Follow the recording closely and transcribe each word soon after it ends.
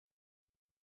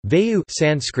Vayu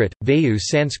Sanskrit, Vayu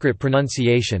Sanskrit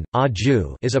pronunciation,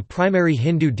 Aju is a primary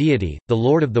Hindu deity, the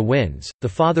lord of the winds, the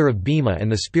father of Bhima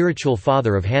and the spiritual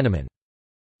father of Hanuman.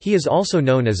 He is also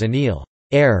known as Anil,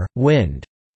 air, wind,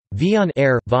 Vyan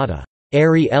air, Vata,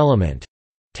 airy element,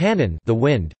 Tanan the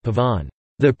wind, Pavan,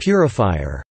 the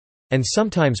purifier, and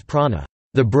sometimes Prana,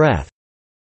 the breath.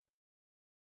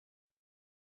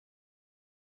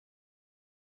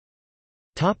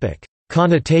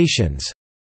 Connotations.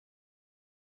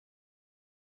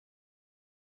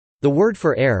 The word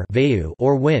for air Vayu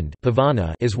or wind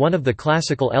Pavana is one of the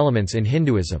classical elements in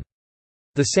Hinduism.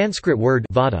 The Sanskrit word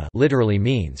vata literally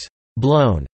means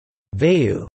blown,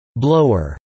 Vayu,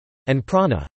 blower, and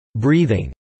prana,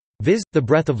 breathing, viz., the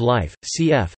breath of life,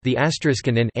 cf. the asterisk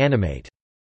in animate.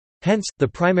 Hence, the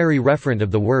primary referent of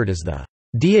the word is the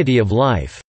deity of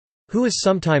life, who is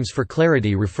sometimes for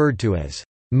clarity referred to as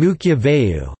Mukhya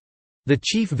Vayu, the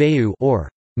chief Vayu or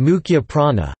Mukhya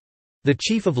Prana, the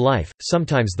chief of life.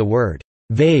 Sometimes the word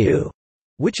Vayu,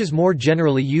 which is more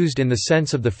generally used in the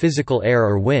sense of the physical air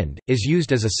or wind, is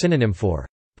used as a synonym for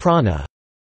prana.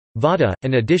 Vata,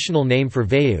 an additional name for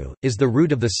Vayu, is the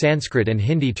root of the Sanskrit and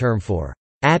Hindi term for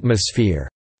atmosphere.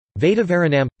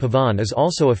 Vedavaranam. Pavan is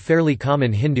also a fairly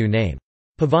common Hindu name.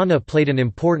 Pavana played an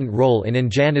important role in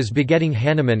Anjana's begetting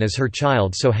Hanuman as her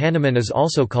child, so Hanuman is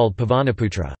also called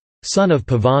Pavanaputra, son of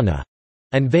Pavana,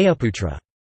 and Vayaputra.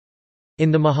 In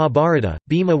the Mahabharata,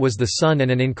 Bhima was the son and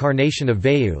an incarnation of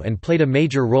Vayu and played a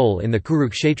major role in the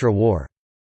Kurukshetra war.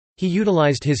 He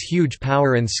utilized his huge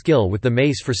power and skill with the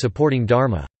mace for supporting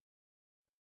dharma.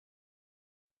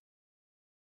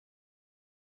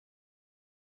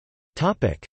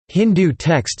 Hindu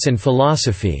texts and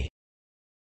philosophy.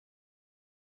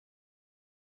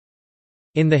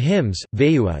 In the hymns,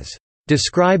 Vayu is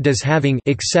described as having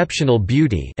exceptional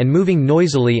beauty and moving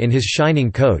noisily in his shining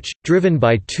coach, driven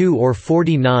by 2 or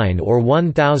 49 or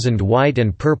 1,000 white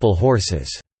and purple horses.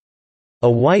 A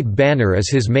white banner is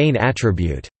his main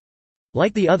attribute.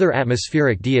 Like the other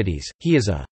atmospheric deities, he is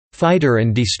a fighter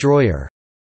and destroyer,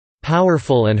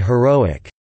 powerful and heroic.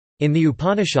 In the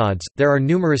Upanishads, there are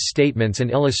numerous statements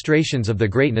and illustrations of the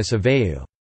greatness of Vayu.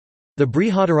 The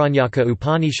Brihadaranyaka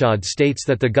Upanishad states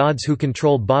that the gods who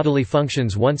control bodily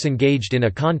functions once engaged in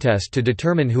a contest to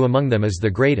determine who among them is the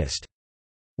greatest.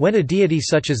 When a deity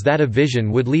such as that of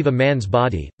vision would leave a man's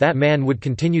body, that man would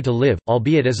continue to live,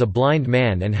 albeit as a blind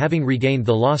man and having regained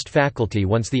the lost faculty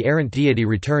once the errant deity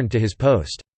returned to his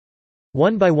post.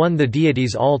 One by one the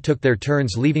deities all took their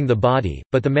turns leaving the body,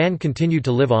 but the man continued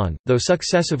to live on, though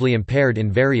successively impaired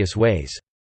in various ways.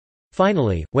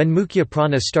 Finally, when Mukhya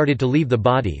Prana started to leave the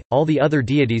body, all the other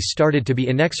deities started to be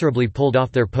inexorably pulled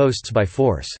off their posts by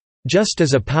force, just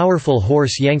as a powerful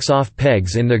horse yanks off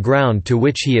pegs in the ground to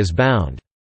which he is bound.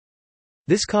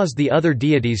 This caused the other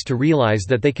deities to realize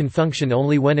that they can function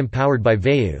only when empowered by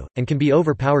Vayu, and can be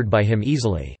overpowered by him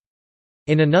easily.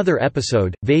 In another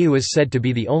episode, Vayu is said to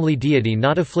be the only deity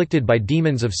not afflicted by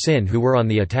demons of sin who were on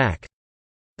the attack.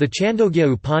 The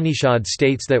Chandogya Upanishad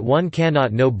states that one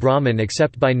cannot know Brahman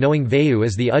except by knowing Vayu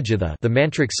as the Ujjata, the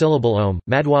mantric syllable Om.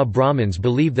 Madhwa Brahmins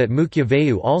believe that Mukhya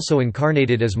Vayu also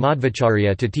incarnated as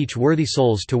Madhvacharya to teach worthy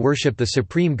souls to worship the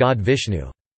supreme god Vishnu.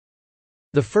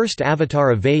 The first avatar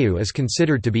of Vayu is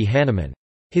considered to be Hanuman.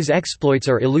 His exploits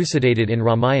are elucidated in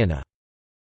Ramayana.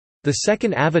 The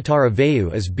second avatar of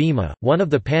Vayu is Bhima, one of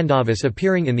the Pandavas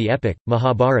appearing in the epic,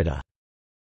 Mahabharata.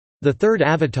 The third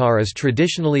avatar is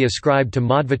traditionally ascribed to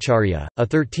Madhvacharya, a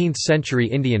 13th-century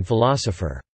Indian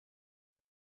philosopher.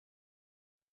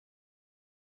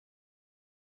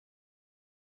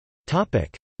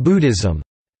 Buddhism.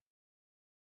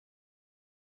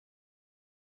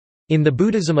 In the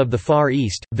Buddhism of the Far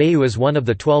East, Vayu is one of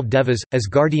the 12 devas, as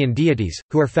guardian deities,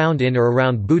 who are found in or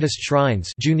around Buddhist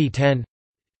shrines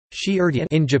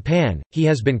in Japan, he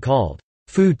has been called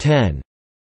Fu-ten.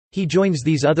 He joins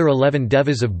these other 11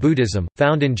 devas of Buddhism,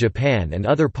 found in Japan and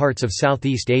other parts of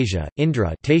Southeast Asia: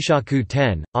 Indra Taishaku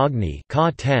ten, Agni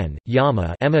Ka ten,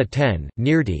 Yama Emma ten,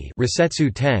 Nirti Resetsu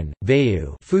ten,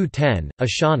 Vayu Fu ten,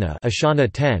 Ashana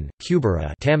Ashana ten,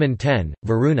 Kubera Taman ten,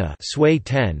 Varuna Sway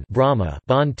ten, Brahma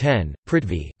Bon ten,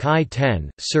 Prithvi Kai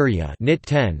ten, Surya Nit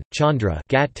ten, Chandra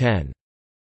Gat ten.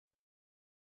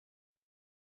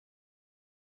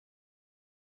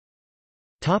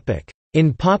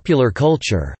 In popular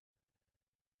culture.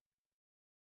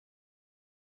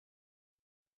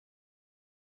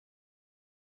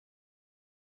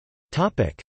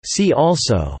 See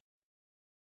also: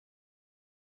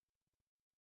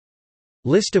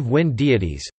 List of wind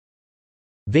deities,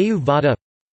 Vayu Vata,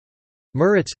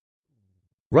 Maruts,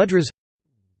 Rudras,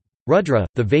 Rudra,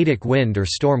 the Vedic wind or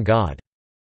storm god.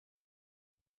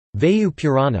 Vayu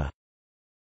Purana